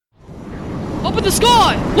Up in the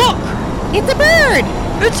sky! Look! It's a bird!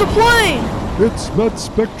 It's a plane! It's Met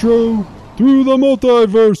Spectro through the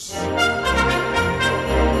multiverse!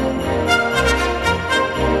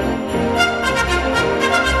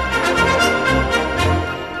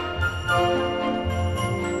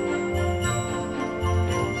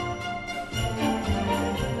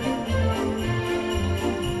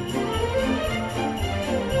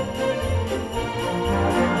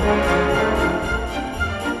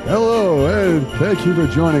 Hello, and thank you for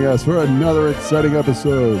joining us for another exciting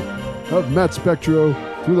episode of Met Spectro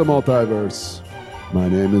through the Multiverse. My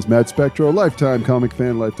name is Matt Spectro, lifetime comic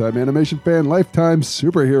fan, lifetime animation fan, lifetime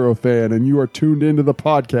superhero fan, and you are tuned into the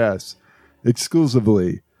podcast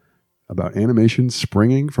exclusively about animation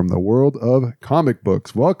springing from the world of comic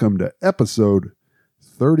books. Welcome to episode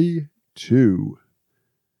 32.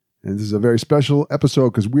 And this is a very special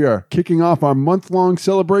episode because we are kicking off our month-long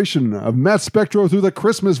celebration of Met Spectro through the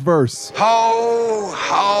Christmas verse. Ho,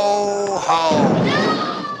 ho,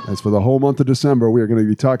 ho. As for the whole month of December, we are going to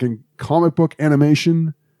be talking comic book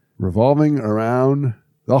animation revolving around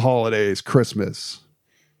the holidays, Christmas.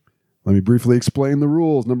 Let me briefly explain the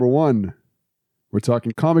rules. Number one, we're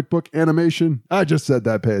talking comic book animation. I just said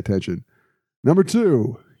that, pay attention. Number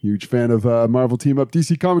two, huge fan of Marvel Team Up.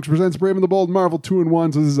 DC Comics presents Brave and the Bold Marvel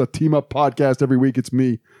 2-in-1. So this is a Team Up podcast. Every week it's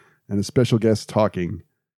me and a special guest talking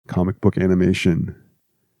comic book animation.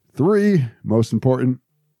 Three, most important,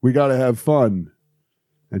 we got to have fun.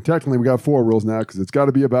 And technically we got 4 rules now because it's got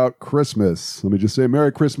to be about Christmas. Let me just say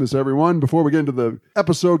Merry Christmas, everyone. Before we get into the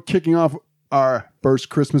episode kicking off our first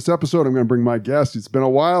Christmas episode, I'm going to bring my guest. It's been a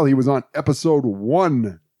while. He was on episode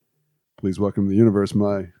 1. Please welcome to the universe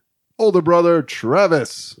my older brother,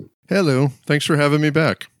 Travis. Hello. Thanks for having me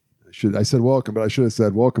back. I said welcome, but I should have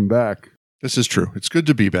said welcome back. This is true. It's good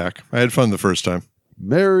to be back. I had fun the first time.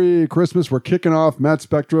 Merry Christmas. We're kicking off Matt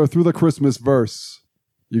Spectro through the Christmas verse.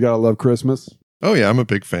 You got to love Christmas. Oh, yeah. I'm a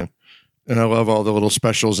big fan. And I love all the little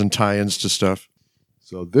specials and tie-ins to stuff.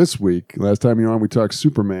 So this week, last time you were on, we talked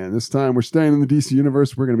Superman. This time we're staying in the DC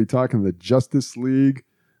universe. We're going to be talking the Justice League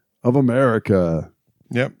of America.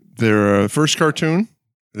 Yep. Their first cartoon,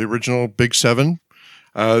 the original Big 7.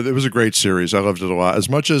 It was a great series. I loved it a lot. As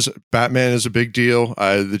much as Batman is a big deal,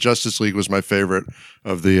 the Justice League was my favorite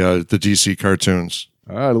of the DC cartoons.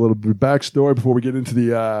 All right, a little bit of backstory before we get into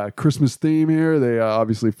the Christmas theme here. They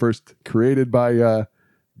obviously first created by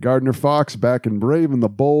Gardner Fox back in Brave and the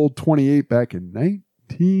Bold 28 back in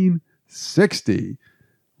 1960.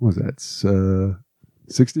 What was that?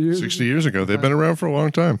 60 years? 60 years ago. They've been around for a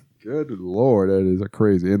long time. Good Lord, that is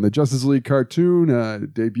crazy. And the Justice League cartoon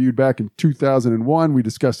debuted back in 2001. We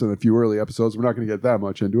discussed it in a few early episodes. We're not going to get that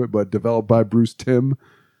much into it, but developed by Bruce Timm.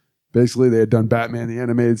 Basically, they had done Batman the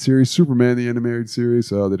Animated Series, Superman the Animated Series,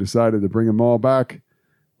 so they decided to bring them all back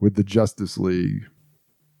with the Justice League.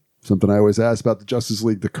 Something I always ask about the Justice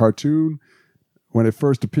League, the cartoon. When it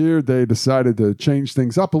first appeared, they decided to change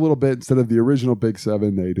things up a little bit. Instead of the original Big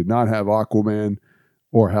 7, they did not have Aquaman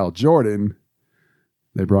or Hal Jordan.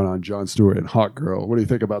 They brought on Jon Stewart and Hawkgirl. What do you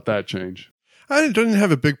think about that change? I didn't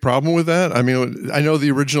have a big problem with that. I mean, I know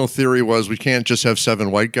the original theory was we can't just have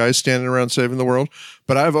 7 white guys standing around saving the world,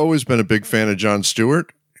 but I've always been a big fan of Jon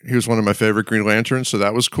Stewart. He was one of my favorite Green Lanterns, so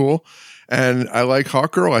that was cool. And I like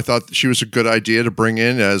Hawkgirl. I thought she was a good idea to bring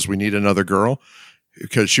in as we need another girl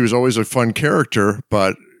because she was always a fun character,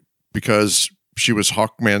 but because she was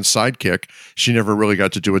Hawkman's sidekick, she never really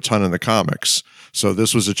got to do a ton in the comics. So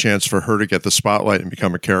this was a chance for her to get the spotlight and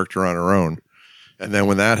become a character on her own. And then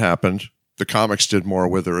when that happened, the comics did more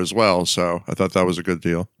with her as well. So I thought that was a good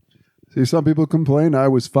deal. See, some people complain. I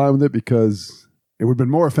was fine with it because it would have been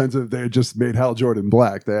more offensive if they had just made Hal Jordan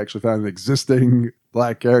black. They actually found an existing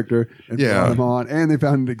black character and brought him on. And they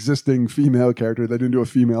found an existing female character. They didn't do a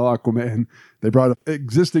female Aquaman. They brought an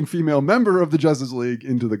existing female member of the Justice League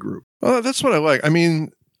into the group. Well, that's what I like. I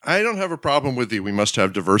mean, I don't have a problem with the we must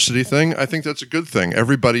have diversity thing. I think that's a good thing.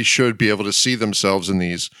 Everybody should be able to see themselves in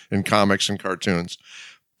these, in comics and cartoons.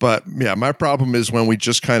 But yeah, my problem is when we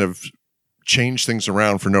just kind of change things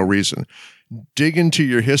around for no reason. Dig into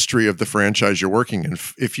your history of the franchise you're working in.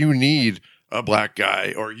 If you need a black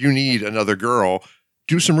guy or you need another girl,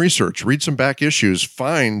 do some research, read some back issues,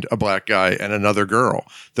 find a black guy and another girl.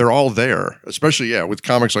 They're all there, especially, with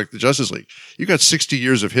comics like the Justice League. You got 60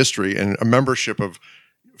 years of history and a membership of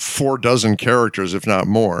 4 dozen characters, if not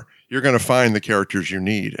more. You're going to find the characters you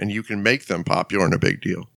need, and you can make them popular and a big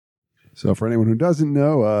deal. So for anyone who doesn't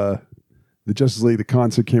know, the Justice League, the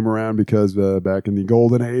concept came around because back in the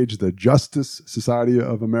Golden Age, the Justice Society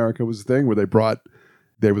of America was a thing where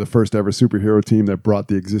they were the first ever superhero team that brought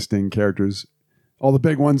the existing characters all the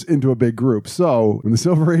big ones into a big group. So when the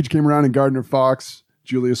Silver Age came around and Gardner Fox,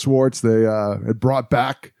 Julia Schwartz, they had brought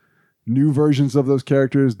back new versions of those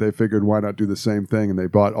characters. They figured, why not do the same thing? And they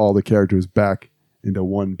brought all the characters back into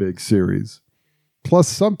one big series. Plus,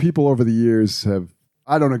 some people over the years have,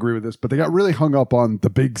 I don't agree with this, but they got really hung up on the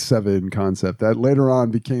Big Seven concept that later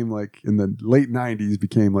on became like, in the late 90s,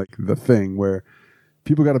 became like the thing where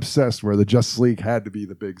people got obsessed where the Justice League had to be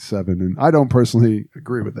the Big Seven. And I don't personally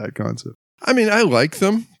agree with that concept. I mean, I like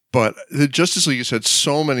them, but the Justice League has had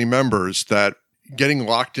so many members that getting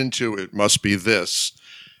locked into it must be this.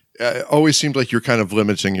 It always seemed like you're kind of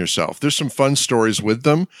limiting yourself. There's some fun stories with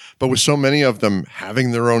them, but with so many of them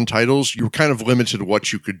having their own titles, you were kind of limited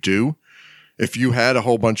what you could do. If you had a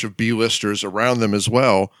whole bunch of B-listers around them as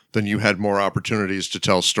well, then you had more opportunities to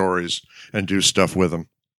tell stories and do stuff with them.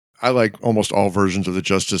 I like almost all versions of the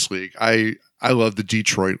Justice League. I love the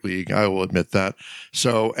Detroit League. I will admit that.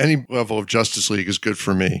 So any level of Justice League is good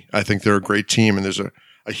for me. I think they're a great team, and there's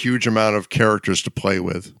a huge amount of characters to play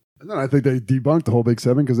with. And then I think they debunked the whole Big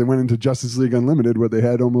Seven because they went into Justice League Unlimited where they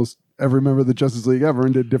had almost every member of the Justice League ever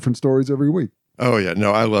and did different stories every week. Oh, yeah.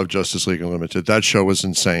 No, I love Justice League Unlimited. That show was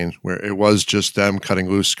insane, where it was just them cutting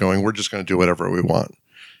loose, going, we're just going to do whatever we want.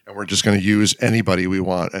 And we're just going to use anybody we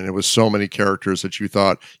want. And it was so many characters that you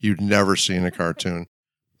thought you'd never see in a cartoon.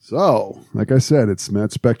 So, like I said, it's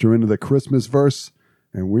Matt Spector into the Christmas verse.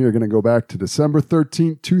 And we are going to go back to December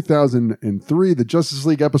 13th, 2003, the Justice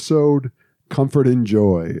League episode, Comfort and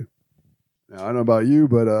Joy. Now, I don't know about you,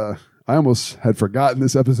 but I almost had forgotten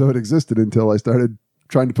this episode existed until I started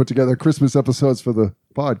trying to put together Christmas episodes for the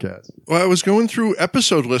podcast. Well, I was going through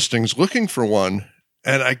episode listings looking for one,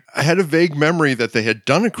 and I had a vague memory that they had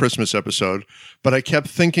done a Christmas episode, but I kept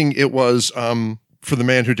thinking it was for the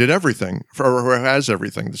man who did everything, or who has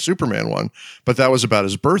everything, the Superman one, but that was about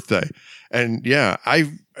his birthday. And yeah,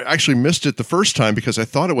 I actually missed it the first time because I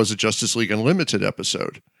thought it was a Justice League Unlimited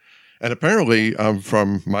episode. And apparently,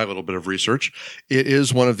 from my little bit of research, it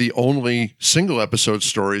is one of the only single episode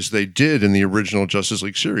stories they did in the original Justice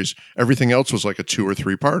League series. Everything else was like a 2 or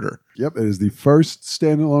 3-parter. Yep, it is the first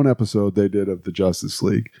standalone episode they did of the Justice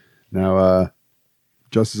League. Now,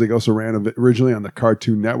 Justice League also ran originally on the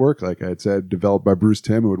Cartoon Network, like I had said, developed by Bruce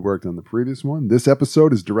Timm, who had worked on the previous one. This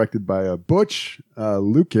episode is directed by Butch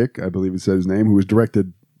Lukic, I believe he said his name, who has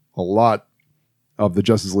directed a lot of the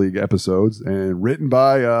Justice League episodes, and written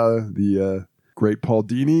by the great Paul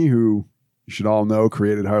Dini, who you should all know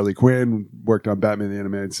created Harley Quinn, worked on Batman the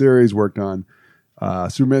Animated Series, worked on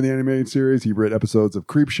Superman the Animated Series. He wrote episodes of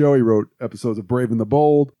Creepshow. He wrote episodes of Brave and the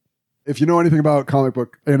Bold. If you know anything about comic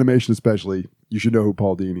book animation especially, you should know who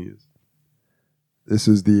Paul Dini is. This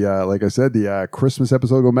is the, like I said, the Christmas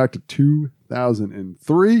episode going back to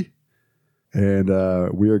 2003.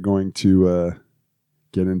 And we are going to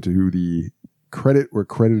get into the credit where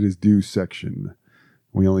credit is due section.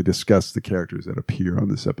 We only discuss the characters that appear on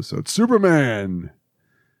this episode. Superman,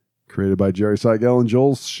 created by Jerry Siegel and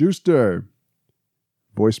Joel Shuster.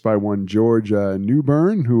 Voiced by one George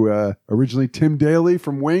Newbern, who originally Tim Daly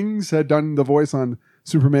from Wings had done the voice on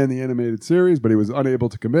Superman the Animated Series, but he was unable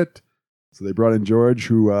to commit. So they brought in George,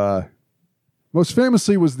 who most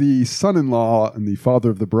famously was the son-in-law in the Father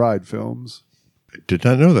of the Bride films. I did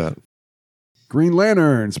not know that. Green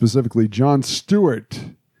Lantern, specifically John Stewart,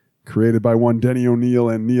 created by one Denny O'Neil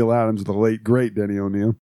and Neil Adams, the late, great Denny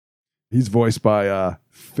O'Neil. He's voiced by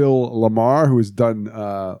Phil Lamar, who has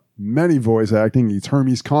done many voice acting. He's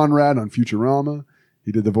Hermes Conrad on Futurama.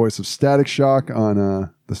 He did the voice of Static Shock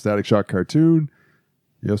on the Static Shock cartoon.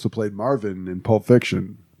 He also played Marvin in Pulp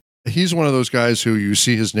Fiction. He's one of those guys who you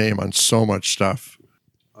see his name on so much stuff.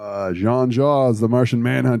 Jean Jaws, the Martian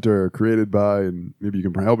Manhunter, created by, and maybe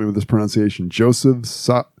you can help me with this pronunciation, Joseph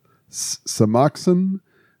Samoxon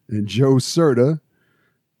and Joe Certa.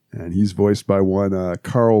 And he's voiced by one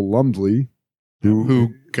Carl Lumbly,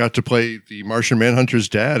 who got to play the Martian Manhunter's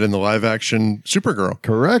dad in the live-action Supergirl.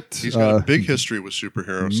 Correct. He's got a big history with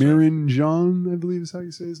superheroes. Mirren John, I believe is how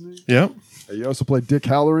you say his name. Yeah. He also played Dick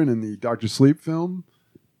Halloran in the Dr. Sleep film.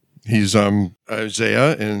 He's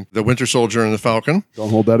Isaiah in The Winter Soldier and the Falcon.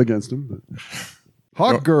 Don't hold that against him. But.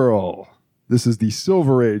 Hawk Girl. This is the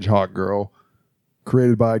Silver Age Hawk Girl,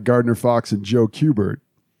 created by Gardner Fox and Joe Kubert.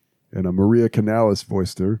 And Maria Canales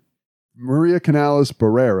voiced her. Maria Canales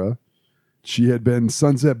Barrera. She had been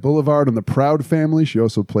Sunset Boulevard on The Proud Family. She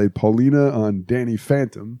also played Paulina on Danny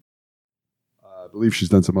Phantom. I believe she's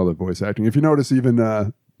done some other voice acting. If you notice,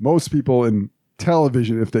 even most people in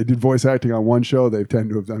television, if they did voice acting on one show, they tend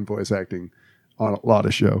to have done voice acting on a lot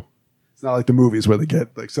of show. It's not like the movies where they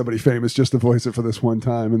get like somebody famous just to voice it for this one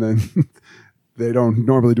time, and then they don't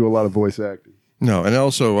normally do a lot of voice acting. No, and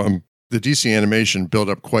also the DC animation built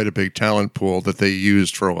up quite a big talent pool that they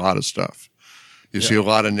used for a lot of stuff. You see a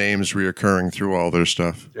lot of names reoccurring through all their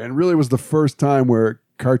stuff. And really was the first time where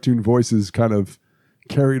cartoon voices kind of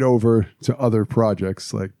carried over to other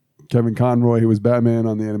projects. Like Kevin Conroy, who was Batman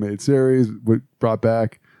on the animated series, brought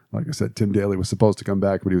back. Like I said, Tim Daly was supposed to come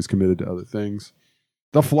back, but he was committed to other things.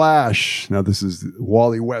 The Flash. Now, this is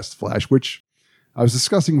Wally West Flash, which I was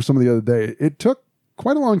discussing with someone the other day. It took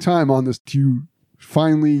quite a long time on this to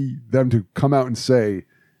finally them to come out and say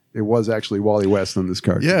it was actually Wally West on this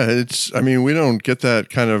cartoon. Yeah, we don't get that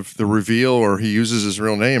kind of the reveal or he uses his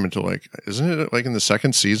real name until isn't it like in the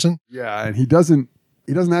second season? Yeah, and he doesn't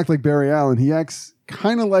act like Barry Allen. He acts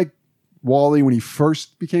kind of like Wally when he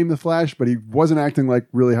first became the Flash, but he wasn't acting like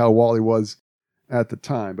really how Wally was at the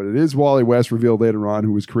time. But it is Wally West, revealed later on,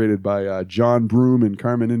 who was created by John Broome and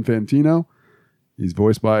Carmen Infantino. He's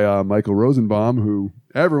voiced by Michael Rosenbaum, who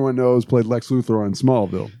everyone knows played Lex Luthor on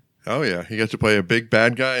Smallville. Oh, yeah. He got to play a big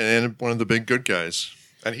bad guy and one of the big good guys.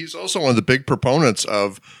 And he's also one of the big proponents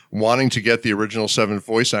of wanting to get the original 7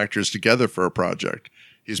 voice actors together for a project.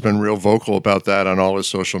 He's been real vocal about that on all his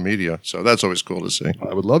social media. So that's always cool to see.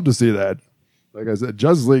 I would love to see that. Like I said,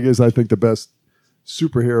 Justice League is, I think, the best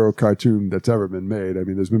superhero cartoon that's ever been made. I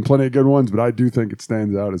mean, there's been plenty of good ones, but I do think it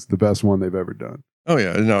stands out as the best one they've ever done. Oh,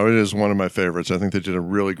 yeah. No, it is one of my favorites. I think they did a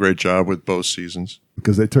really great job with both seasons.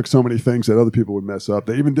 Because they took so many things that other people would mess up.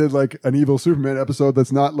 They even did like an Evil Superman episode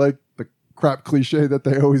that's not like the crap cliche that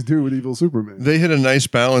they always do with Evil Superman. They hit a nice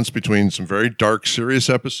balance between some very dark, serious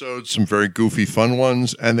episodes, some very goofy, fun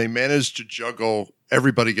ones, and they managed to juggle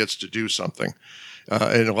everybody gets to do something.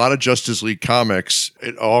 In a lot of Justice League comics,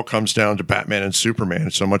 it all comes down to Batman and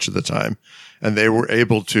Superman so much of the time. And they were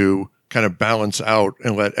able to kind of balance out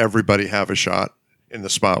and let everybody have a shot in the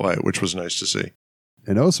spotlight, which was nice to see.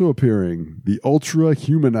 And also appearing, the Ultra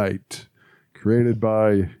Humanite, created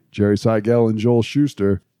by Jerry Siegel and Joel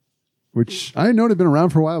Shuster, which I had known had been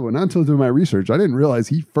around for a while, but not until doing my research. I didn't realize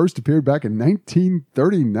he first appeared back in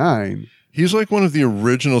 1939. He's like one of the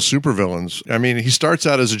original supervillains. I mean, he starts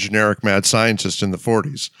out as a generic mad scientist in the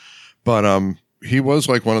 40s, but he was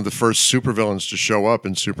like one of the first supervillains to show up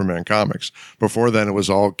in Superman comics. Before then, it was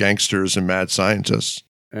all gangsters and mad scientists.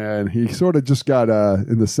 And he sort of just got,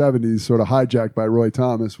 in the 70s, sort of hijacked by Roy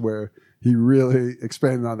Thomas, where he really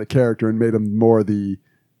expanded on the character and made him more the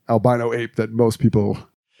albino ape that most people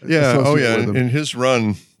associate with him. In his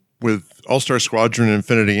run with All-Star Squadron and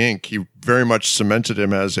Infinity Inc., he very much cemented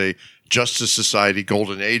him as a Justice Society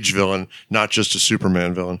Golden Age villain, not just a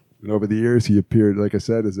Superman villain. And over the years, he appeared, like I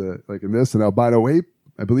said, as like in this, an albino ape.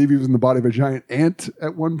 I believe he was in the body of a giant ant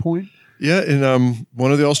at one point. Yeah, in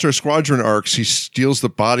one of the All-Star Squadron arcs, he steals the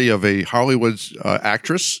body of a Hollywood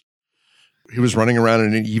actress. He was running around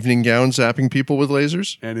in an evening gown zapping people with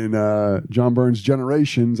lasers. And in John Byrne's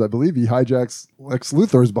Generations, I believe he hijacks Lex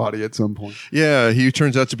Luthor's body at some point. Yeah, he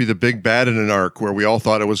turns out to be the big bad in an arc where we all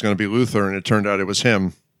thought it was going to be Luthor, and it turned out it was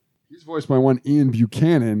him. He's voiced by one Ian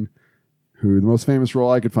Buchanan, who the most famous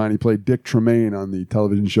role I could find, he played Dick Tremaine on the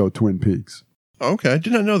television show Twin Peaks. Okay, I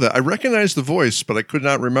did not know that. I recognized the voice, but I could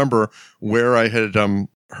not remember where I had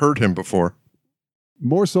heard him before.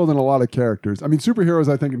 More so than a lot of characters. I mean,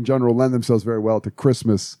 superheroes, I think, in general, lend themselves very well to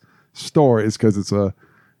Christmas stories because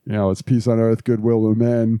it's peace on earth, goodwill to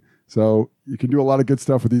men. So you can do a lot of good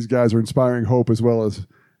stuff with these guys who are inspiring hope as well as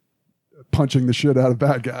punching the shit out of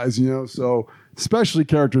bad guys, So especially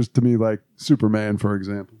characters to me like Superman, for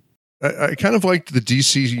example. I kind of liked the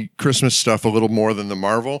DC Christmas stuff a little more than the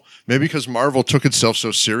Marvel. Maybe because Marvel took itself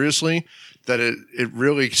so seriously that it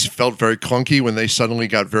really felt very clunky when they suddenly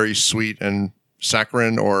got very sweet and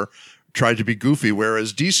saccharine or tried to be goofy,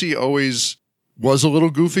 whereas DC always was a little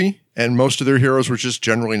goofy and most of their heroes were just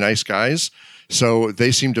generally nice guys. So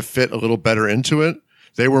they seemed to fit a little better into it.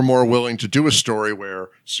 They were more willing to do a story where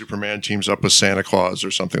Superman teams up with Santa Claus or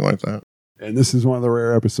something like that. And this is one of the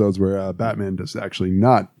rare episodes where Batman does actually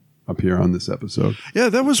not appear on this episode. Yeah,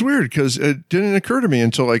 that was weird because it didn't occur to me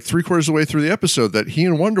until like 3/4 of the way through the episode that he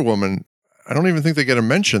and Wonder Woman, I don't even think they get a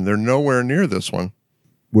mention. They're nowhere near this one.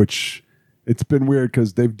 Which it's been weird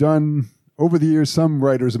because they've done, over the years, some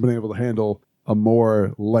writers have been able to handle a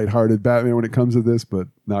more lighthearted Batman when it comes to this, but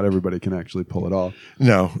not everybody can actually pull it off.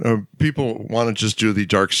 No, people want to just do the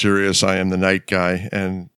dark, serious, I am the night guy.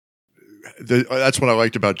 And that's what I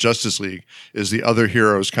liked about Justice League is the other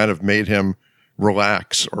heroes kind of made him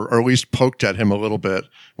relax or at least poked at him a little bit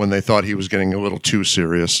when they thought he was getting a little too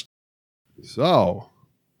serious. So,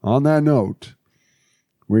 on that note,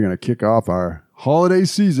 we're going to kick off our holiday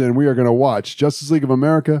season. We are going to watch Justice League of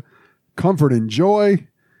America, Comfort and Joy,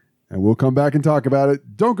 and we'll come back and talk about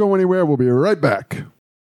it. Don't go anywhere. We'll be right back.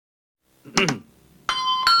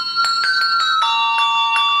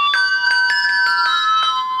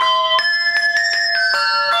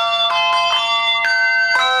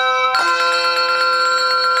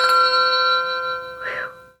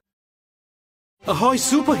 Ahoy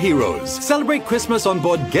Superheroes! Celebrate Christmas on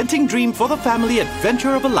board Genting Dream for the family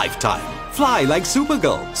adventure of a lifetime. Fly like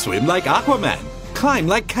Supergirl, swim like Aquaman, climb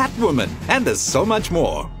like Catwoman, and there's so much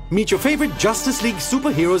more. Meet your favorite Justice League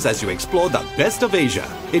superheroes as you explore the best of Asia.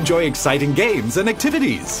 Enjoy exciting games and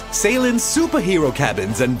activities. Sail in superhero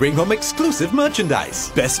cabins and bring home exclusive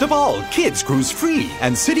merchandise. Best of all, kids cruise free,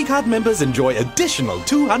 and CityCard members enjoy additional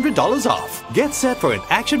 $200 off. Get set for an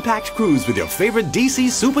action-packed cruise with your favorite DC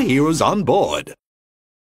superheroes on board.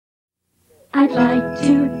 I'd like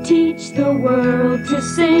to teach the world to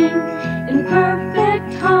sing in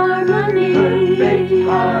perfect harmony.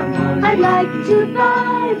 I'd like to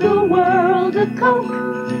buy the world a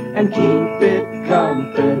Coke and keep it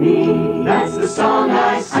company. That's the song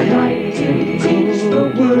I sing. I'd like to teach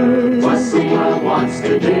the world what the world wants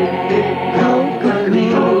to drink.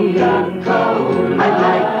 Coca-Cola. I'd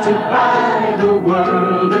like to buy the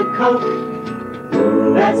world a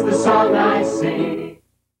Coke. That's the song I sing.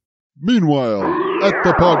 Meanwhile, at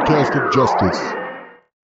the Podcast of Justice.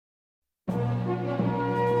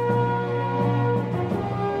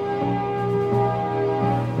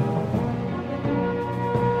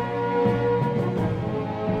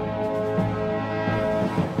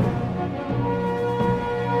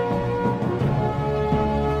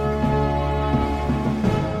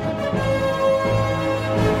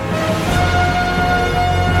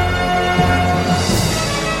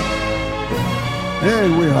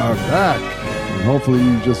 And we are back. And hopefully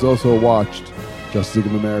you just also watched Justice League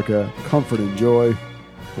of America, Comfort and Joy.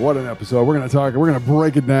 What an episode. We're going to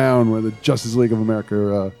break it down where the Justice League of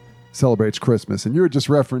America celebrates Christmas. And you were just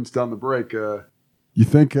referenced on the break. You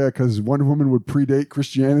think because Wonder Woman would predate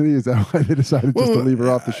Christianity, is that why they decided just to leave her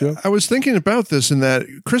off the show? I was thinking about this, in that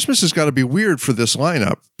Christmas has got to be weird for this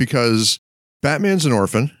lineup, because Batman's an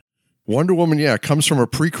orphan. Wonder Woman, comes from a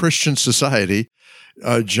pre-Christian society.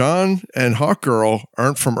 John and Hawkgirl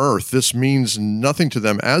aren't from Earth. This means nothing to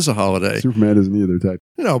them as a holiday. Superman isn't either type.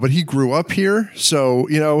 No, but he grew up here. So,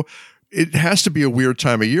 it has to be a weird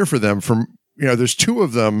time of year for them. There's two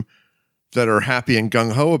of them that are happy and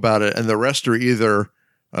gung-ho about it, and the rest are either,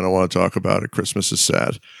 I don't want to talk about it, Christmas is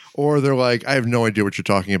sad, or they're like, I have no idea what you're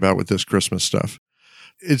talking about with this Christmas stuff.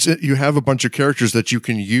 You have a bunch of characters that you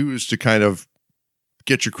can use to kind of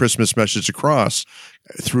get your Christmas message across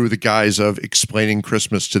through the guise of explaining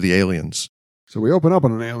Christmas to the aliens. So we open up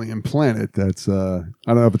on an alien planet that's, I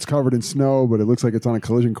don't know if it's covered in snow, but it looks like it's on a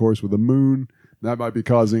collision course with the moon. That might be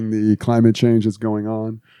causing the climate change that's going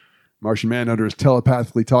on. Martian Manhunter is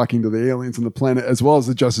telepathically talking to the aliens on the planet as well as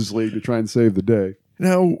the Justice League to try and save the day.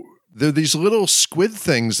 Now, there are these little squid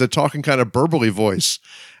things that talk in kind of burbly voice.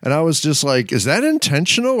 And I was just like, is that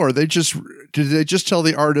intentional? Or did they just tell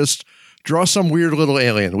the artist, draw some weird little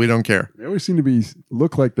alien? We don't care. They always seem to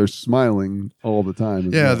look like they're smiling all the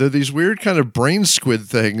time. Yeah, they're these weird kind of brain squid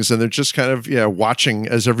things, and they're just kind of, watching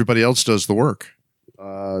as everybody else does the work.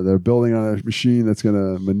 They're building on a machine that's going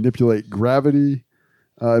to manipulate gravity.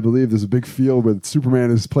 I believe there's a big field where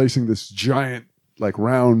Superman is placing this giant,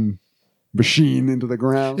 round machine into the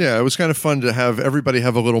ground. Yeah, it was kind of fun to have everybody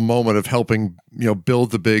have a little moment of helping,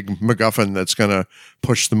 build the big MacGuffin that's going to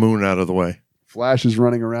push the moon out of the way. Flash is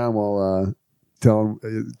running around while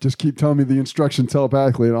just keep telling me the instruction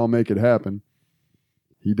telepathically and I'll make it happen.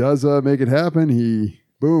 He does make it happen. He,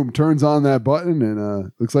 turns on that button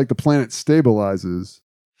and looks like the planet stabilizes.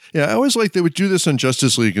 Yeah, I always like they would do this on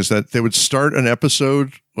Justice League, is that they would start an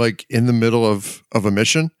episode in the middle of a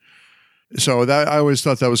mission. So that I always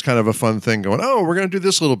thought that was kind of a fun thing, going, oh, we're going to do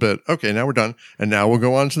this little bit. Okay, now we're done. And now we'll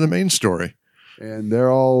go on to the main story. And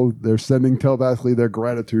they're sending telepathically their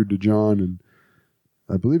gratitude to John. And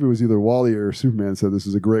I believe it was either Wally or Superman said this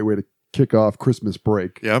is a great way to kick off Christmas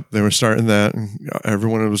break. Yep, they were starting that. And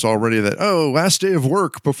everyone was already last day of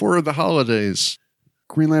work before the holidays.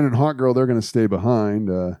 Green Lantern and Hawkgirl, they're going to stay behind.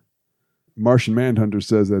 Martian Manhunter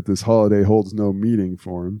says that this holiday holds no meaning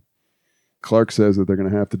for him. Clark says that they're going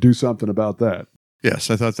to have to do something about that. Yes,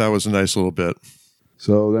 I thought that was a nice little bit.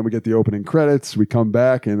 So then we get the opening credits. We come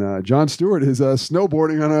back, and John Stewart is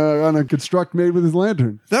snowboarding on a construct made with his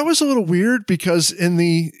lantern. That was a little weird, because in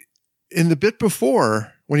the bit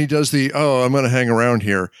before, when he does I'm going to hang around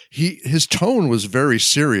here, his tone was very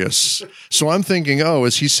serious. So I'm thinking,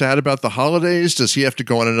 is he sad about the holidays? Does he have to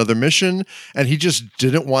go on another mission? And he just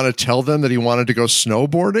didn't want to tell them that he wanted to go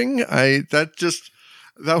snowboarding.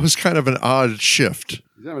 That was kind of an odd shift.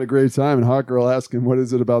 He's having a great time, and Hawkgirl asks him, what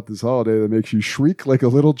is it about this holiday that makes you shriek like a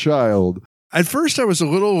little child? At first,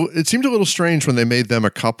 it seemed a little strange when they made them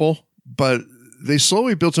a couple, but they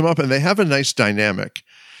slowly built him up, and they have a nice dynamic.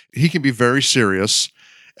 He can be very serious,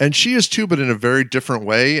 and she is too, but in a very different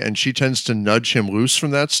way, and she tends to nudge him loose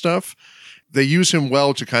from that stuff. they use him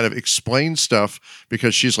well to kind of explain stuff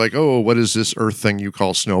because she's like, oh, what is this Earth thing you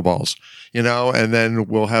call snowballs? And then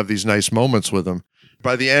we'll have these nice moments with him.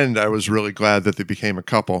 By the end, I was really glad that they became a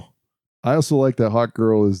couple. I also like that Hawk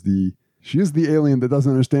Girl she is the alien that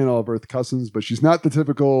doesn't understand all of Earth customs, but she's not the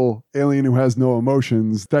typical alien who has no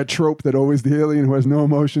emotions. That trope that always the alien who has no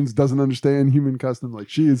emotions doesn't understand human custom like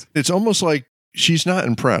she is. It's almost like she's not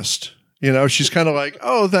impressed. She's kind of like,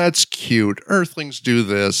 oh, that's cute. Earthlings do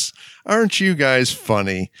this. Aren't you guys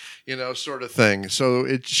funny? Sort of thing. So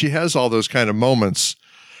she has all those kind of moments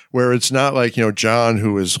where it's not like, John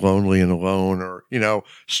who is lonely and alone or,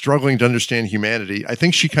 struggling to understand humanity. I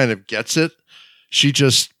think she kind of gets it. She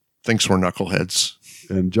just thinks we're knuckleheads.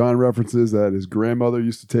 And John references that his grandmother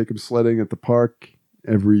used to take him sledding at the park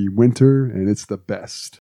every winter, and it's the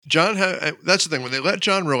best. John, that's the thing. When they let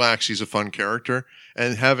John relax, he's a fun character.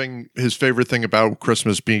 And having his favorite thing about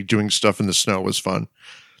Christmas being doing stuff in the snow was fun.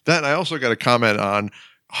 That, I also got a comment on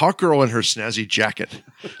Hawk Girl in her snazzy jacket.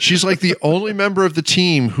 She's like the only member of the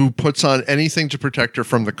team who puts on anything to protect her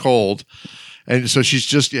from the cold. And so she's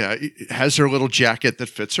just, has her little jacket that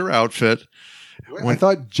fits her outfit. I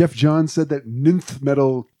thought Jeff Johns said that nymph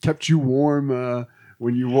metal kept you warm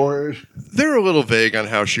when you wore it. They're a little vague on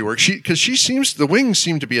how she works. Because the wings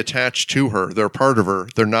seem to be attached to her. They're part of her.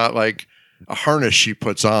 They're not like a harness she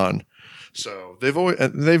puts on. So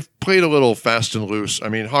they've played a little fast and loose. I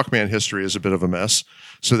mean, Hawkman history is a bit of a mess.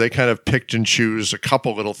 So they kind of picked and choose a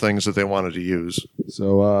couple little things that they wanted to use.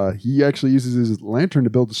 So he actually uses his lantern to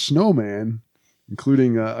build a snowman,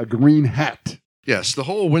 including a green hat. Yes, the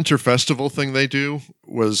whole winter festival thing they do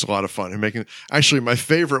was a lot of fun. Actually, my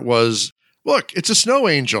favorite was, look, it's a snow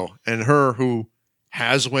angel. And her who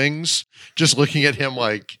has wings, just looking at him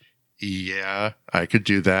like, yeah, I could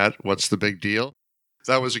do that. What's the big deal?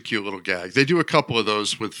 That was a cute little gag. They do a couple of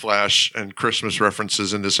those with Flash and Christmas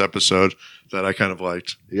references in this episode that I kind of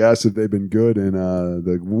liked. He asked if they've been good, and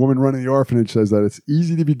the woman running the orphanage says that it's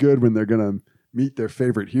easy to be good when they're going to meet their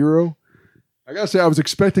favorite hero. I got to say, I was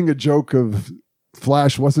expecting a joke of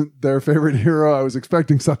Flash wasn't their favorite hero. I was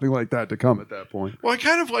expecting something like that to come at that point. Well, I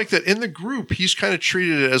kind of like that in the group, he's kind of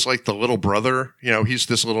treated as like the little brother. He's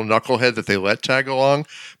this little knucklehead that they let tag along.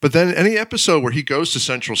 But then any episode where he goes to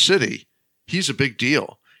Central City, he's a big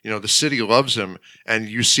deal. The city loves him, and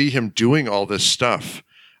you see him doing all this stuff.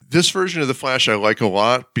 This version of the Flash I like a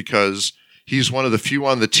lot because he's one of the few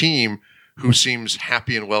on the team who seems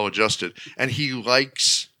happy and well-adjusted. And he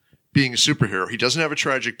likes being a superhero. He doesn't have a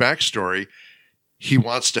tragic backstory. He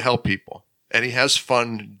wants to help people, and he has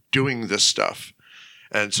fun doing this stuff.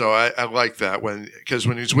 And so I like that because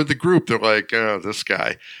when he's with the group, they're like, oh, this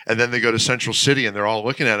guy. And then they go to Central City and they're all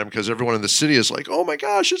looking at him because everyone in the city is like, oh my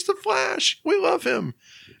gosh, it's the Flash. We love him.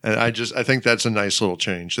 And I think that's a nice little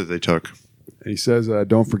change that they took. And he says,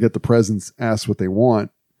 don't forget the presents, ask what they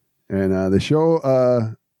want. And they show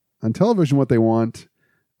on television what they want.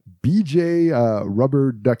 BJ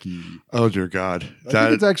Rubber Ducky. Oh, dear God. I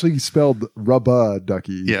think it's actually spelled Rubber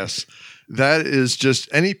Ducky. Yes. That is just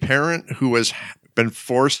any parent who has been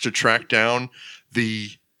forced to track down the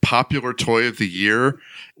popular toy of the year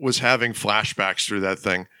was having flashbacks through that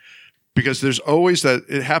thing. Because there's always that,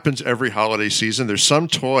 it happens every holiday season. There's some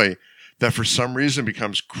toy that for some reason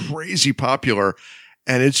becomes crazy popular,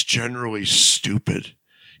 and it's generally stupid.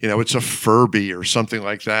 It's a Furby or something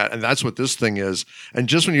like that. And that's what this thing is. And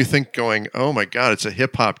just when you think going, oh my God, it's a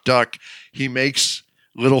hip hop duck, he makes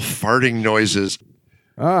little farting noises.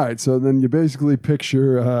 All right. So then you basically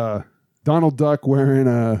picture Donald Duck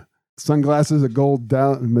wearing sunglasses, a gold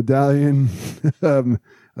medallion,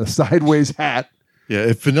 a sideways hat. Yeah.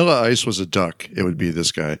 If Vanilla Ice was a duck, it would be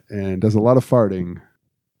this guy. And does a lot of farting,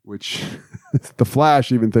 which the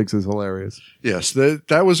Flash even thinks is hilarious. Yes,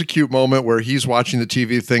 that was a cute moment where he's watching the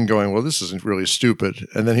TV thing going, well, this isn't really stupid.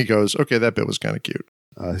 And then he goes, okay, that bit was kind of cute.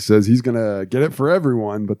 He says he's going to get it for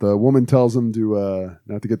everyone, but the woman tells him to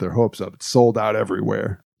not to get their hopes up. It's sold out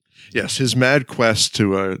everywhere. Yes, his mad quest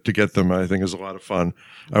to get them, I think, is a lot of fun.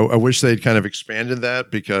 I wish they'd kind of expanded that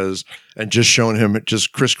and just shown him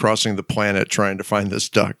just crisscrossing the planet trying to find this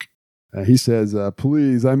duck. He says,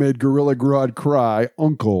 please, I made Gorilla Grodd cry.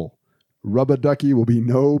 Uncle, Rubber Ducky will be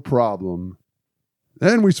no problem.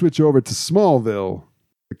 Then we switch over to Smallville,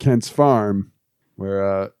 Kent's farm,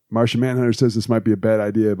 where Martian Manhunter says this might be a bad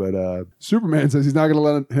idea, but Superman says he's not going to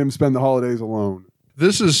let him spend the holidays alone.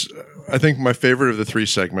 This is, I think, my favorite of the three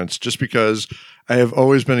segments, just because I have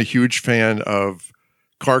always been a huge fan of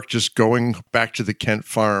Clark just going back to the Kent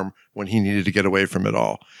farm when he needed to get away from it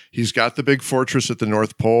all. He's got the big fortress at the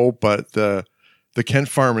North Pole, but the Kent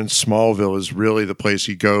farm in Smallville is really the place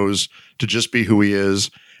he goes to just be who he is.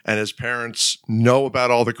 and his parents know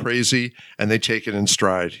about all the crazy and they take it in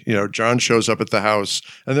stride. You know, John shows up at the house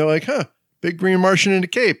and they're like, huh, big green Martian in a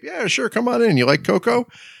cape. Yeah, sure. Come on in. You like Coco?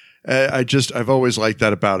 I've always liked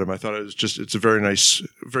that about him. I thought it's a very nice,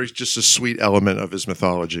 just a sweet element of his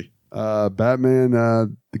mythology. Batman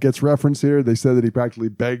that gets referenced here. They said that he practically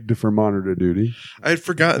begged for monitor duty. I had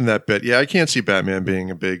forgotten that bit. Yeah, I can't see Batman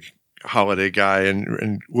being a big holiday guy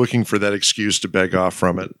and looking for that excuse to beg off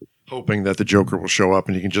from it, hoping that the Joker will show up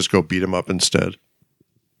and he can just go beat him up instead.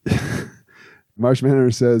 Marsh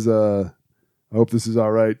Manhunter says, I hope this is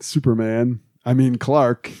all right.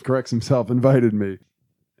 Clark corrects himself, invited me.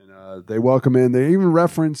 They welcome in. They even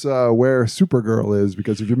reference where Supergirl is,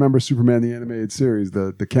 because if you remember Superman, the animated series,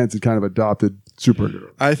 the Kents had kind of adopted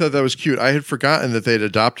Supergirl. I thought that was cute. I had forgotten that they'd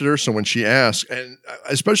adopted her. So when she asked, and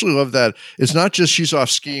I especially love that it's not just she's off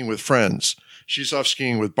skiing with friends. She's off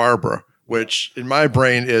skiing with Barbara, which in my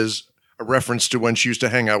brain is a reference to when she used to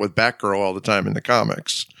hang out with Batgirl all the time in the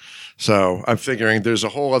comics. So I'm figuring there's a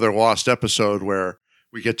whole other lost episode where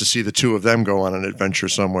we get to see the two of them go on an adventure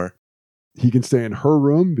somewhere. He can stay in her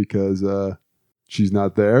room because she's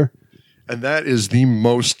not there. And that is the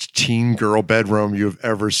most teen girl bedroom you've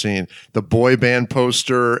ever seen. The boy band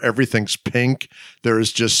poster, everything's pink. There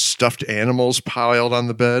is just stuffed animals piled on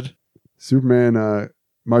the bed. Superman,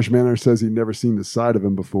 Marsh Manhunter says he'd never seen the side of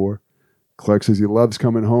him before. Clark says he loves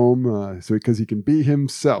coming home because he can be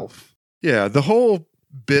himself. Yeah, the whole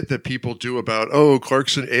bit that people do about,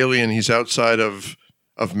 Clark's an alien, he's outside of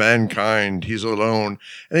mankind, he's alone.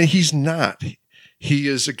 And he's not. He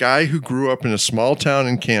is a guy who grew up in a small town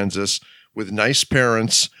in Kansas with nice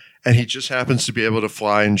parents, and he just happens to be able to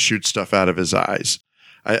fly and shoot stuff out of his eyes.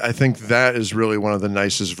 I think that is really one of the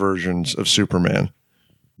nicest versions of Superman.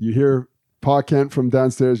 You hear Pa Kent from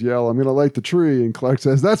downstairs yell, "I'm going to light the tree," and Clark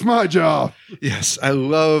says, "That's my job." Yes, I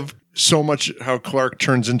love so much how Clark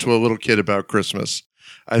turns into a little kid about Christmas.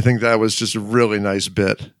 I think that was just a really nice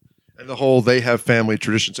bit. And the whole, they have family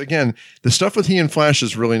traditions. Again, the stuff with he and Flash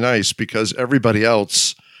is really nice because everybody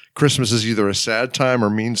else, Christmas is either a sad time or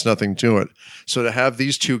means nothing to it. So to have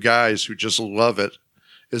these two guys who just love it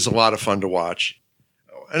is a lot of fun to watch.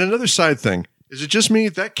 And another side thing, is it just me?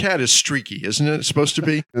 That cat is streaky, isn't it supposed to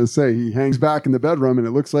be? I say, he hangs back in the bedroom and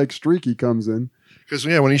it looks like Streaky comes in. Because,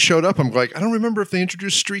 when he showed up, I'm like, I don't remember if they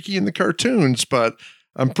introduced Streaky in the cartoons, but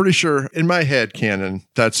I'm pretty sure in my head canon,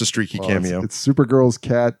 that's a Streaky cameo. It's Supergirl's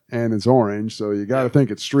cat and it's orange, so you got to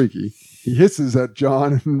think it's Streaky. He hisses at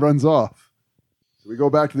John and runs off. So we go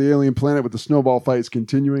back to the alien planet with the snowball fights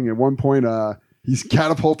continuing. At one point, he's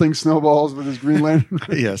catapulting snowballs with his Green Lantern.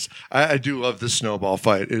 Yes, I do love this snowball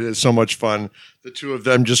fight. It is so much fun. The two of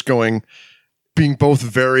them just being both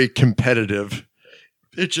very competitive.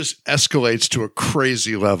 It just escalates to a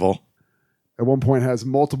crazy level. At one point has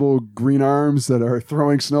multiple green arms that are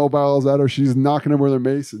throwing snowballs at her. She's knocking him with her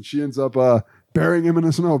mace, and she ends up burying him in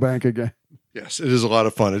a snowbank again. Yes, it is a lot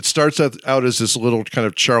of fun. It starts out as this little kind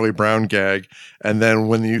of Charlie Brown gag, and then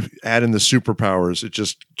when you add in the superpowers, it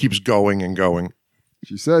just keeps going and going.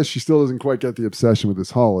 She says she still doesn't quite get the obsession with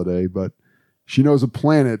this holiday, but she knows a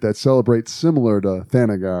planet that celebrates similar to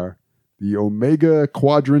Thanagar, the Omega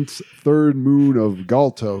Quadrant's third moon of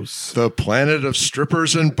Galtos. The planet of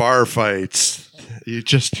strippers and bar fights. When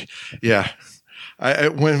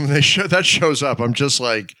that shows up, I'm just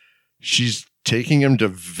like, she's taking him to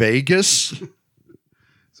Vegas?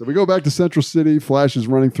 So we go back to Central City. Flash is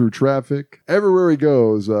running through traffic. Everywhere he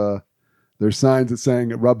goes, there's signs that saying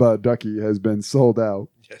Rubber Ducky has been sold out.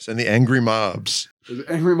 Yes, and the angry mobs. There's an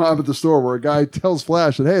angry mob at the store where a guy tells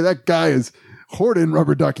Flash that, hey, that guy is hoarding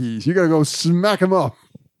rubber duckies. You got to go smack him up.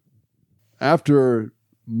 After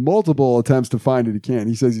multiple attempts to find it, he can't.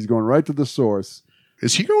 He says he's going right to the source.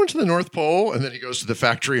 Is he going to the North Pole? And then he goes to the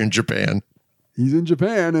factory in Japan. He's in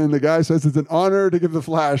Japan, and the guy says it's an honor to give the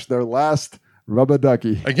Flash their last rubber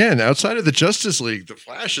ducky. Again, outside of the Justice League, the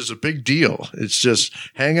Flash is a big deal. It's just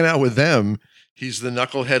hanging out with them. He's the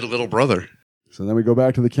knucklehead little brother. So then we go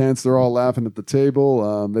back to the Kents. They're all laughing at the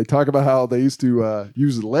table. They talk about how they used to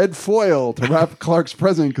use lead foil to wrap Clark's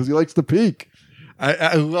present because he likes to peek.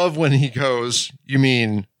 I love when he goes, you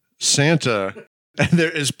mean Santa? And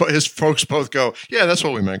his folks both go, yeah, that's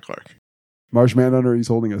what we meant, Clark. Marsh Manhunter, he's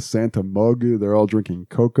holding a Santa mug. They're all drinking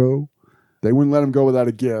cocoa. They wouldn't let him go without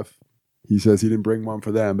a gift. He says he didn't bring one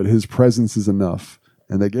for them, but his presence is enough.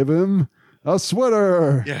 And they give him a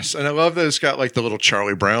sweater. Yes, and I love that it's got like the little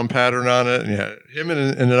Charlie Brown pattern on it. And yeah, him in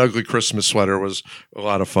an ugly Christmas sweater was a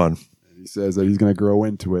lot of fun. And he says that he's going to grow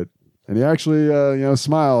into it. And he actually,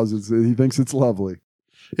 smiles. He thinks it's lovely.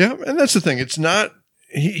 Yeah, and that's the thing. It's not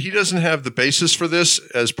he doesn't have the basis for this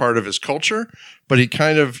as part of his culture, but he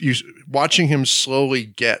kind of, watching him slowly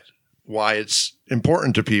get why it's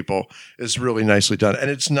important to people is really nicely done. And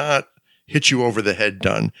it's not hit you over the head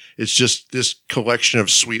done. It's just this collection of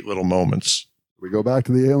sweet little moments. We go back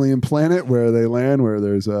to the alien planet where they land, where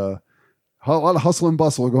there's a lot of hustle and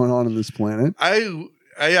bustle going on this planet.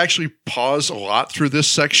 I actually pause a lot through this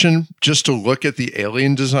section just to look at the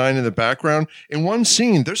alien design in the background. In one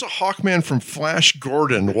scene, there's a Hawkman from Flash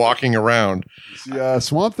Gordon walking around. The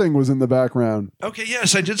Swamp Thing was in the background. Okay,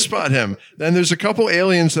 yes, I did spot him. Then there's a couple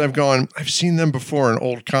aliens that I've seen them before in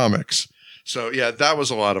old comics. So, yeah, that was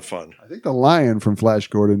a lot of fun. I think the lion from Flash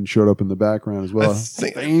Gordon showed up in the background as well.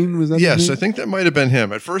 Thane, was that yes, his name? I think that might have been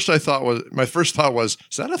him. At first, my first thought was,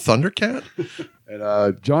 is that a Thundercat?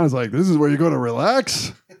 And John is like, this is where you go to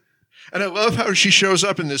relax? And I love how she shows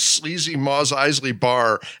up in this sleazy Mos Eisley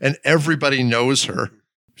bar, and everybody knows her.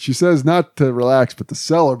 She says not to relax, but to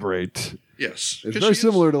celebrate. Yes. It's very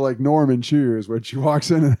similar to like Norm in Cheers, where she walks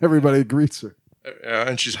in and everybody greets her.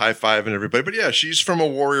 And she's high-fiving everybody. But yeah, she's from a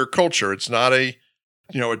warrior culture. It's not a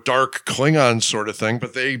dark Klingon sort of thing,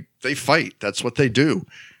 but they fight. That's what they do.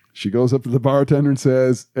 She goes up to the bartender and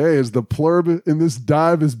says, hey, is the plurb in this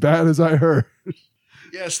dive as bad as I heard?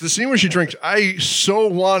 Yes, the scene where she drinks, I so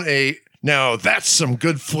want now that's some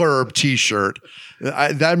good flurb t-shirt.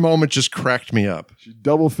 That moment just cracked me up. She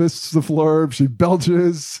double fists the flurb. She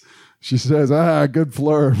belches. She says, good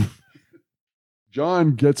flurb.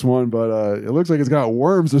 John gets one, but it looks like it's got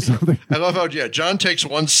worms or something. I love how, John takes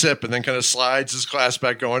one sip and then kind of slides his glass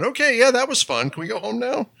back going, okay, yeah, that was fun. Can we go home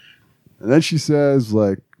now? And then she says,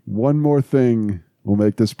 like, one more thing will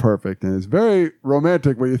make this perfect. And it's very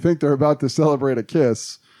romantic when you think they're about to celebrate a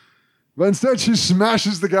kiss. But instead, she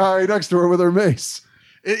smashes the guy next to her with her mace.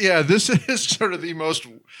 This is sort of the most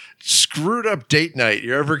screwed up date night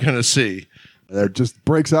you're ever going to see. And it just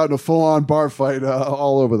breaks out in a full-on bar fight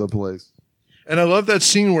all over the place. And I love that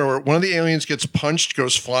scene where one of the aliens gets punched,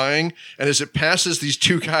 goes flying, and as it passes these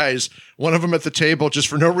two guys, one of them at the table, just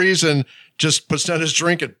for no reason, just puts down his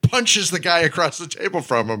drink and punches the guy across the table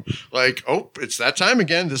from him. Like, oh, it's that time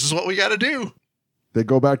again. This is what we got to do. They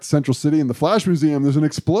go back to Central City in the Flash Museum. There's an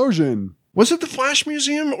explosion. Was it the Flash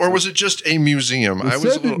Museum or was it just a museum? I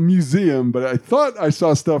was a museum, but I thought I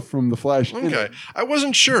saw stuff from the Flash. Okay. I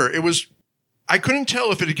wasn't sure. I couldn't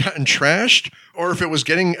tell if it had gotten trashed or if it was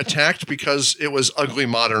getting attacked because it was ugly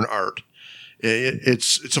modern art.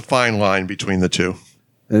 It's a fine line between the two.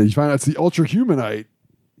 And you find out it's the Ultra Humanite.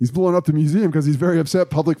 He's blowing up the museum because he's very upset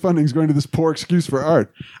public funding is going to this poor excuse for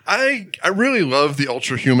art. I really love the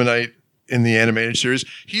Ultra Humanite in the animated series.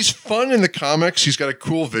 He's fun in the comics. He's got a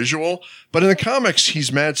cool visual, but in the comics,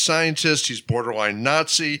 he's mad scientist. He's borderline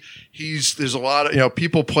Nazi. There's a lot of,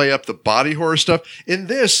 people play up the body horror stuff. In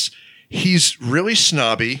this, he's really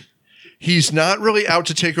snobby. He's not really out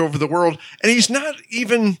to take over the world. And he's not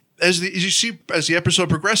even, as you see, as the episode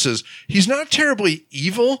progresses, he's not terribly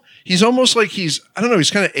evil. He's almost like he's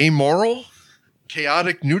kind of amoral,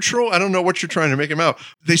 chaotic, neutral. I don't know what you're trying to make him out.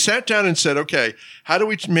 They sat down and said, okay, how do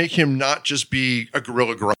we make him not just be a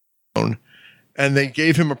gorilla grown? And they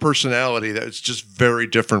gave him a personality that's just very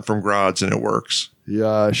different from Grodd's, and it works. He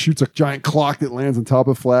shoots a giant clock that lands on top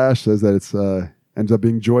of Flash, says that it's ends up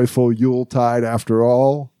being joyful Yuletide after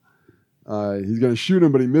all. He's going to shoot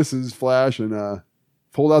him, but he misses Flash and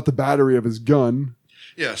pulled out the battery of his gun.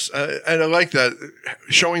 Yes, and I like that,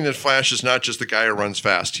 showing that Flash is not just the guy who runs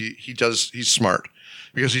fast. He's smart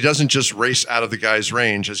because he doesn't just race out of the guy's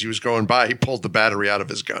range. As he was going by, he pulled the battery out of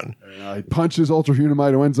his gun. He punches Ultra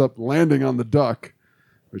Humanite, who ends up landing on the duck,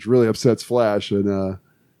 which really upsets Flash. And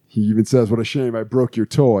he even says, "What a shame I broke your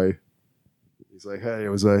toy." He's like, "Hey, it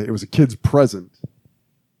was a kid's present."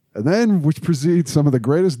 And then, which precedes some of the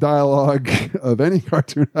greatest dialogue of any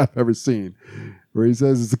cartoon I've ever seen, where he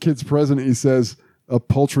says, "It's a kid's present." He says, "A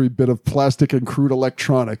paltry bit of plastic and crude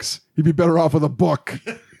electronics. He'd be better off with a book."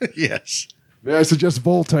 Yes. May I suggest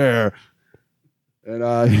Voltaire?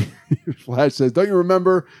 And Flash says, "Don't you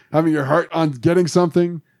remember having your heart on getting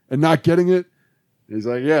something and not getting it?" And he's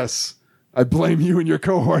like, "Yes, I blame you and your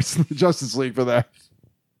cohorts in the Justice League for that."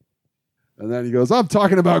 And then he goes, "I'm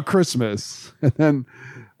talking about Christmas." And then,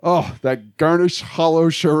 that garnish hollow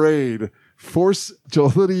charade. Force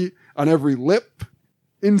agility on every lip.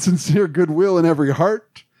 Insincere goodwill in every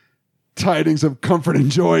heart. Tidings of comfort and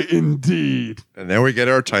joy indeed. And there we get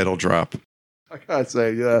our title drop. I gotta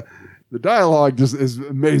say, the dialogue just is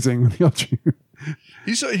amazing with the Ultra.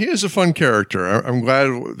 He is a fun character. I'm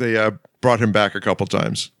glad they brought him back a couple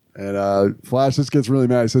times. And Flash just gets really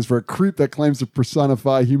mad. He says, "For a creep that claims to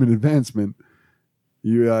personify human advancement,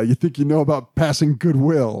 you think you know about passing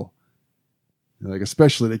goodwill." Like,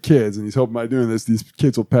 especially the kids. And he's hoping by doing this, these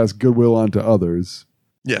kids will pass goodwill on to others.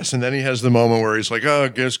 Yes, and then he has the moment where he's like, oh,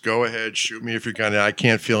 just go ahead, shoot me if you're gonna. I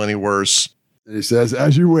can't feel any worse. And he says,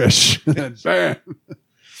 as you wish. And then bam.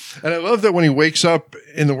 And I love that when he wakes up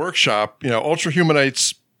in the workshop, Ultra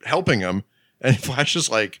Humanite's helping him, and Flash is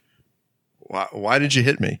like, why did you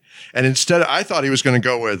hit me? And instead, I thought he was going to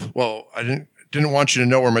go with, well, I didn't want you to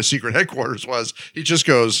know where my secret headquarters was. He just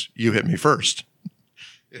goes, you hit me first.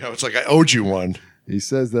 It's like I owed you one. He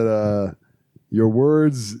says that your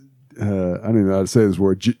words, I don't even know how to say this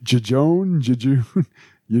word, jejune,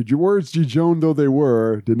 your words, jejune though they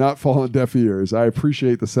were, did not fall on deaf ears. I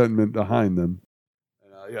appreciate the sentiment behind them.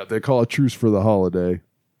 Yeah, they call a truce for the holiday.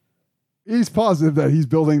 He's positive that he's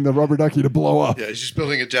building the rubber ducky to blow up. Yeah, he's just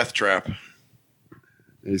building a death trap.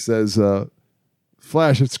 He says,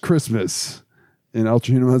 Flash, it's Christmas. And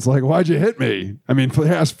Ultra Humanite's like, why'd you hit me? I mean,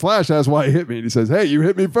 Flash asks why he hit me. And he says, hey, you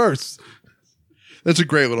hit me first. That's a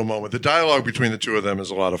great little moment. The dialogue between the two of them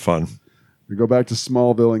is a lot of fun. We go back to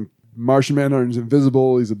Smallville, and Martian Manhunter's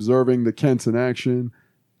invisible. He's observing the Kents in action.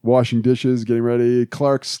 Washing dishes, getting ready.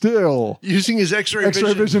 Clark still using his X-ray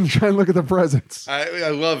vision to try and look at the presents. I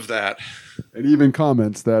love that. And he even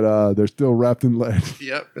comments that they're still wrapped in lead.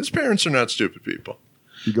 Yep, his parents are not stupid people.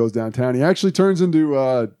 He goes downtown. He actually turns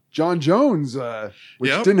into John Jones, which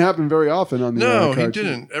didn't happen very often on the No, he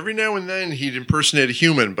didn't. Every now and then he'd impersonate a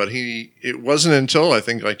human, but it wasn't until I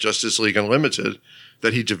think like Justice League Unlimited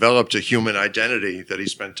that he developed a human identity that he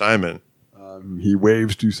spent time in. He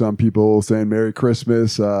waves to some people saying Merry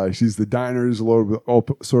Christmas. He sees the diners, loaded with all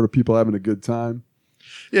sort of people having a good time.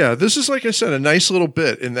 Yeah, this is, like I said, a nice little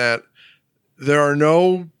bit in that there are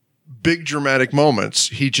no big dramatic moments.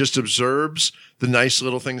 He just observes the nice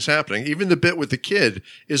little things happening. Even the bit with the kid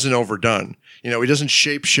isn't overdone. He doesn't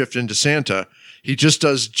shapeshift into Santa. He just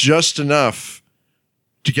does just enough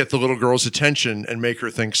to get the little girl's attention and make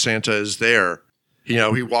her think Santa is there.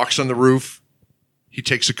 He walks on the roof. He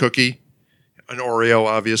takes a cookie. An Oreo,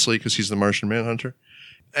 obviously, because he's the Martian Manhunter.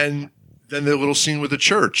 And then the little scene with the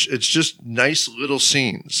church. It's just nice little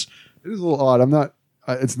scenes. It is a little odd.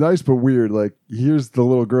 It's nice but weird. Like, here's the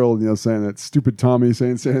little girl, saying that stupid Tommy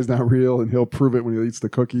saying Santa's not real, and he'll prove it when he eats the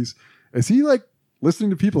cookies. Is he, like,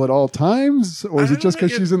 listening to people at all times? Or is it just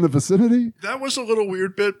because she's in the vicinity? That was a little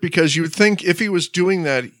weird bit, because you would think if he was doing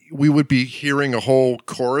that, we would be hearing a whole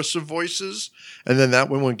chorus of voices, and then that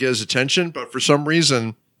one would get his attention. But for some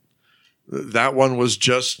reason, that one was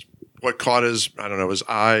just what caught his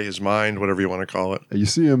eye, his mind, whatever you want to call it. You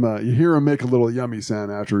see him, you hear him make a little yummy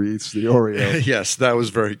sound after he eats the Oreo. Yes, that was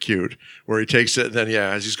very cute. Where he takes it, and then,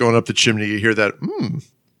 as he's going up the chimney, you hear that,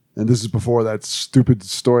 And this is before that stupid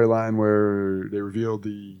storyline where they revealed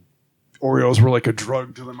the Oreos were like a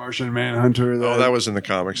drug to the Martian Manhunter. That was in the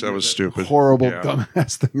comics. That was stupid. Horrible,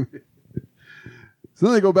 dumbass thing. So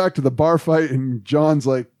then they go back to the bar fight, and Jon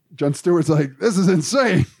Stewart's like, this is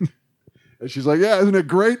insane. And she's like, yeah, isn't it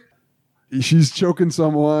great? She's choking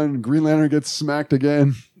someone. Green Lantern gets smacked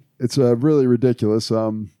again. It's really ridiculous.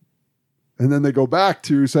 And then they go back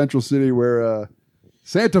to Central City where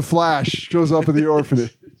Santa Flash shows up in the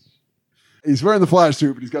orphanage. He's wearing the Flash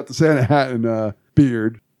suit, but he's got the Santa hat and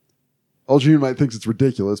beard. Ultra Humanite thinks it's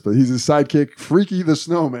ridiculous, but he's his sidekick, Freaky the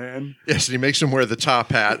Snowman. Yes, and he makes him wear the top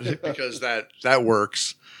hat because that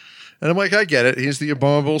works. And I'm like, I get it. He's the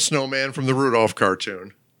abominable snowman from the Rudolph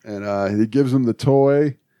cartoon. And he gives him the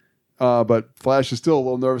toy, but Flash is still a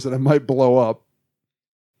little nervous that it might blow up.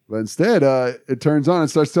 But instead, it turns on and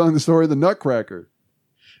starts telling the story of the Nutcracker.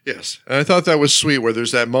 Yes, and I thought that was sweet where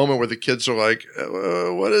there's that moment where the kids are like,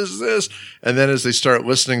 what is this? And then as they start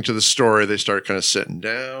listening to the story, they start kind of sitting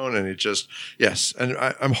down, and and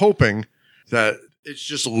I'm hoping that it's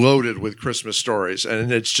just loaded with Christmas stories,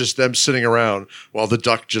 and it's just them sitting around while the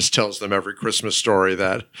duck just tells them every Christmas story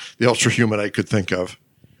that the Ultra Humanite could think of.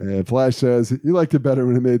 And Flash says, he liked it better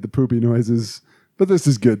when it made the poopy noises, but this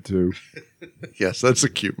is good too. Yes, that's a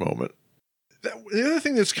cute moment. The other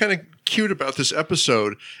thing that's kind of cute about this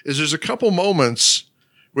episode is there's a couple moments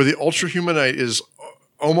where the Ultra Humanite is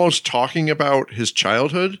almost talking about his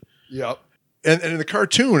childhood. Yep. And in the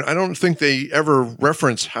cartoon, I don't think they ever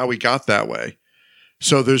reference how he got that way.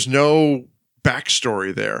 So there's no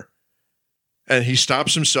backstory there. And he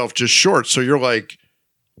stops himself just short. So you're like,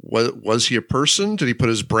 was he a person? Did he put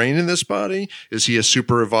his brain in this body? Is he a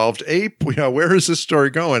super evolved ape? Where is this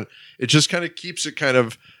story going? It just kind of keeps it kind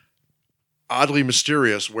of oddly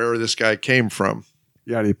mysterious where this guy came from.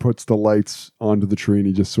 Yeah, and he puts the lights onto the tree and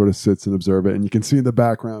he just sort of sits and observes it. And you can see in the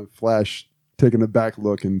background Flash taking a back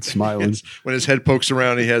look and smiling. Yes. When his head pokes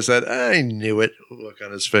around, he has that, I knew it look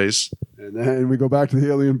on his face. And then we go back to the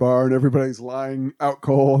alien bar and everybody's lying out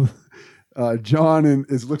cold. John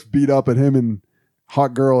looks beat up, and him and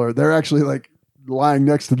Hawk Girl they're actually like lying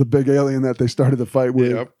next to the big alien that they started the fight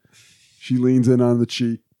with. Yep. She leans in on the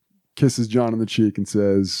cheek, kisses John on the cheek, and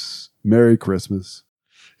says, "Merry Christmas."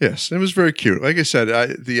 Yes, it was very cute. Like I said,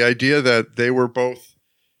 the idea that they were both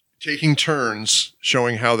taking turns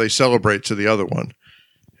showing how they celebrate to the other one.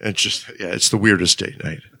 It's the weirdest date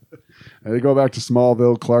night. And they go back to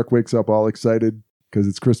Smallville. Clark wakes up all excited because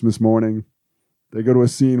it's Christmas morning. They go to a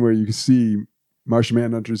scene where you can see Martian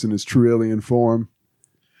Manhunter's in his true alien form.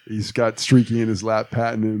 He's got Streaky in his lap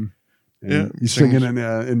patting him. And he's singing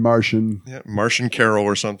in Martian. Yeah, Martian Carol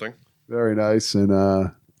or something. Very nice.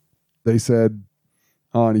 And they said,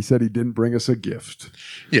 and he said he didn't bring us a gift.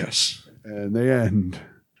 Yes. And they end.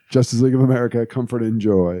 Justice League of America, Comfort and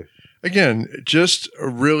Joy. Again, just a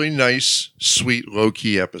really nice, sweet,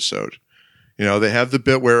 low-key episode. You know, they have the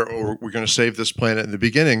bit where we're going to save this planet in the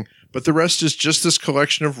beginning, but the rest is just this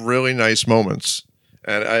collection of really nice moments.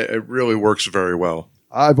 And it really works very well.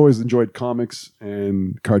 I've always enjoyed comics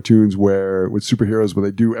and cartoons with superheroes where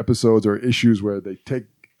they do episodes or issues where they take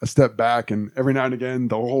a step back, and every now and again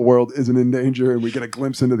the whole world isn't in danger and we get a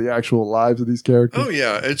glimpse into the actual lives of these characters. Oh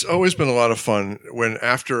yeah, it's always been a lot of fun when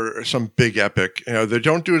after some big epic, they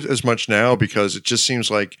don't do it as much now because it just seems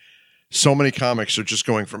like so many comics are just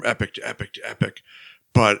going from epic to epic to epic.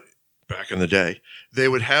 But back in the day, they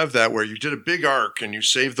would have that where you did a big arc and you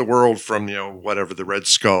saved the world from, whatever, the Red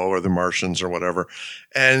Skull or the Martians or whatever.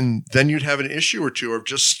 And then you'd have an issue or two of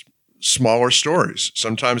just smaller stories.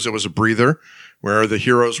 Sometimes it was a breather where the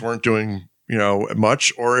heroes weren't doing,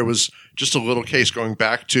 much, or it was just a little case going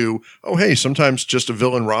back to, oh, hey, sometimes just a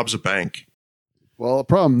villain robs a bank. Well, the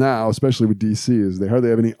problem now, especially with DC, is they hardly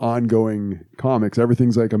have any ongoing comics.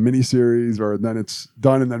 Everything's like a miniseries, or then it's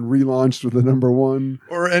done and then relaunched with the number one.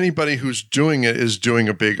 Or anybody who's doing it is doing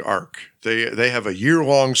a big arc. They have a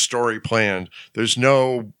year-long story planned. There's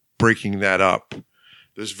no breaking that up.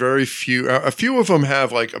 There's very few. A few of them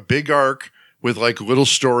have like a big arc with like little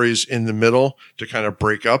stories in the middle to kind of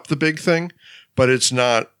break up the big thing, but it's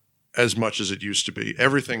not as much as it used to be.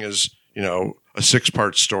 Everything is, a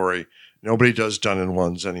 6-part story. Nobody does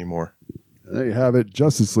done-in-ones anymore. There you have it.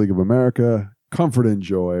 Justice League of America, Comfort and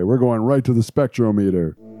Joy. We're going right to the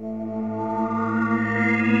spectrometer.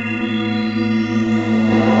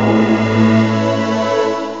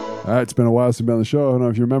 All right, it's been a while since we've been on the show. I don't know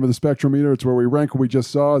if you remember the spectrometer. It's where we rank what we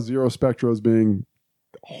just saw. 0 Spectros being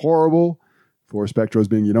horrible. 4 Spectros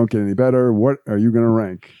being you don't get any better. What are you going to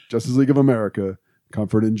rank? Justice League of America,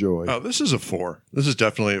 Comfort and Joy. Oh, this is a 4. This is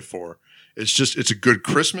definitely a 4. It's a good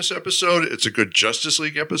Christmas episode. It's a good Justice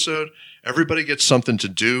League episode. Everybody gets something to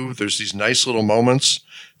do. There's these nice little moments.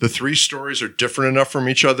 The 3 stories are different enough from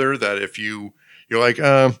each other that if you're like,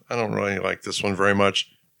 I don't really like this one very much,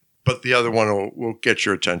 but the other one will get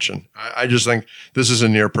your attention. I just think this is a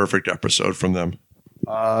near perfect episode from them.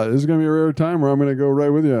 This is going to be a rare time where I'm going to go right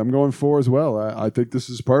with you. I'm going 4 as well. I think this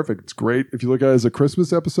is perfect. It's great if you look at it as a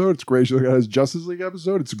Christmas episode. It's great if you look at it as a Justice League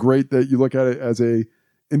episode. It's great that you look at it as a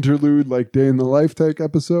interlude, like day in the life type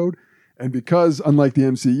episode. And because, unlike the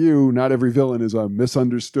MCU, not every villain is a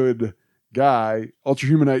misunderstood guy, Ultra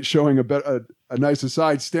Humanite showing a nicer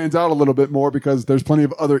side stands out a little bit more because there's plenty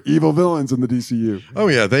of other evil villains in the DCU. Oh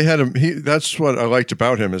yeah, they had him. That's what I liked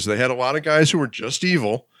about him is they had a lot of guys who were just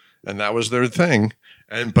evil, and that was their thing.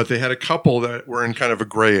 But they had a couple that were in kind of a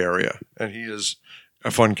gray area, and he is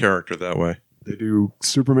a fun character that way. They do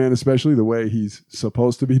Superman, especially the way he's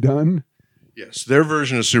supposed to be done. Yes, their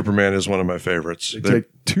version of Superman is one of my favorites. They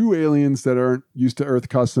take 2 aliens that aren't used to Earth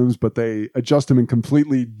customs, but they adjust them in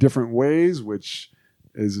completely different ways, which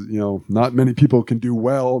is, not many people can do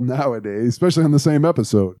well nowadays, especially on the same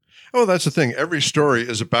episode. Oh, that's the thing. Every story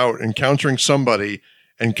is about encountering somebody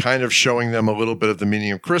and kind of showing them a little bit of the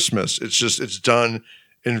meaning of Christmas. It's done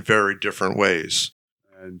in very different ways.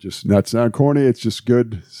 And just not sound corny. It's just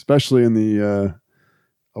good, especially in the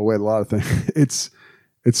a lot of things.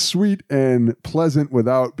 It's sweet and pleasant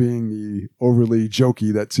without being the overly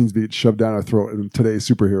jokey that seems to be shoved down our throat in today's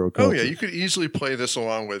superhero culture. Oh yeah, you could easily play this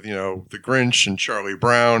along with The Grinch and Charlie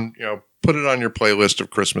Brown. Put it on your playlist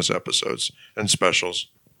of Christmas episodes and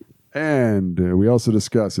specials. And we also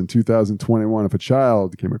discuss in 2021 if a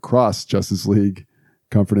child came across Justice League,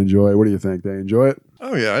 Comfort and Joy. What do you think? They enjoy it?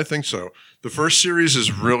 Oh, yeah, I think so. The first series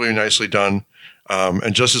is really nicely done.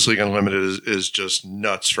 And Justice League Unlimited is just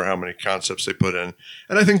nuts for how many concepts they put in.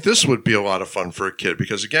 And I think this would be a lot of fun for a kid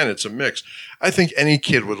because, again, it's a mix. I think any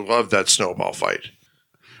kid would love that snowball fight.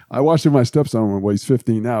 I watched it with my stepson. Well, he's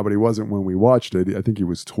 15 now, but he wasn't when we watched it. I think he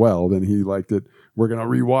was 12, and he liked it. We're going to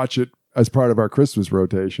rewatch it as part of our Christmas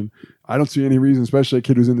rotation. I don't see any reason, especially a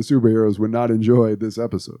kid who's into superheroes, would not enjoy this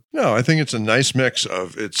episode. No, I think it's a nice mix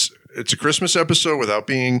of it's a Christmas episode without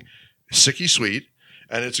being sicky sweet,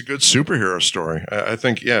 and it's a good superhero story. I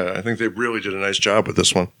think they really did a nice job with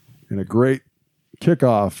this one. And a great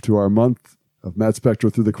kickoff to our month of Matt Spectro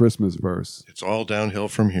through the Christmas verse. It's all downhill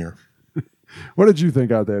from here. What did you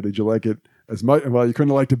think out there? Did you like it as much? Well, you couldn't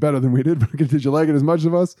have liked it better than we did, but did you like it as much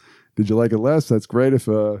as us? Did you like it less? That's great. If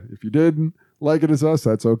you didn't like it as us,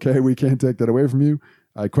 that's okay. We can't take that away from you.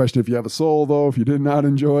 I question if you have a soul, though, if you did not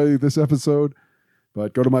enjoy this episode.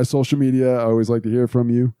 But go to my social media. I always like to hear from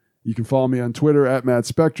you. You can follow me on Twitter at Matt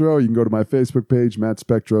Spectro. You can go to my Facebook page, Matt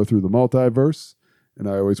Spectro Through the Multiverse. And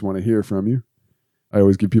I always want to hear from you. I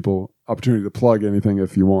always give people opportunity to plug anything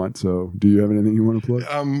if you want. So do you have anything you want to plug?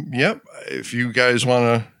 Yep. If you guys want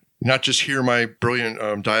to not just hear my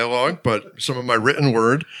brilliant dialogue, but some of my written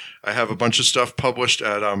word, I have a bunch of stuff published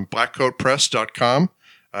at blackcoatpress.com.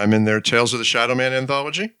 I'm in their Tales of the Shadow Man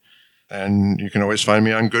anthology. And you can always find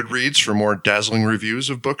me on Goodreads for more dazzling reviews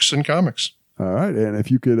of books and comics. All right. And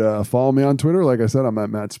if you could follow me on Twitter, like I said, I'm at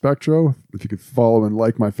Matt Spectro. If you could follow and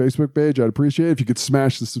like my Facebook page, I'd appreciate it. If you could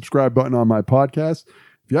smash the subscribe button on my podcast.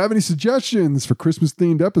 If you have any suggestions for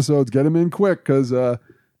Christmas-themed episodes, get them in quick because the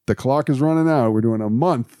clock is running out. We're doing a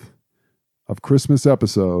month of Christmas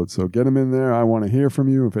episodes. So get them in there. I want to hear from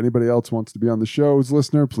you. If anybody else wants to be on the show's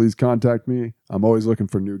listener, please contact me. I'm always looking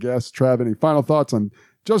for new guests. Trav, any final thoughts on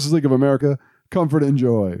Justice League of America? Comfort and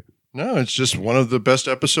joy. No, it's just one of the best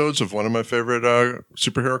episodes of one of my favorite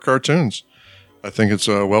superhero cartoons. I think it's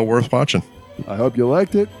well worth watching. I hope you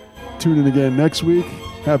liked it. Tune in again next week.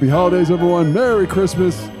 Happy holidays, everyone. Merry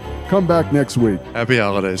Christmas. Come back next week. Happy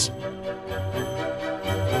holidays.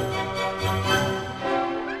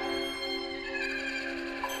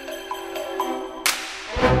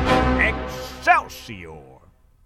 Excelsior!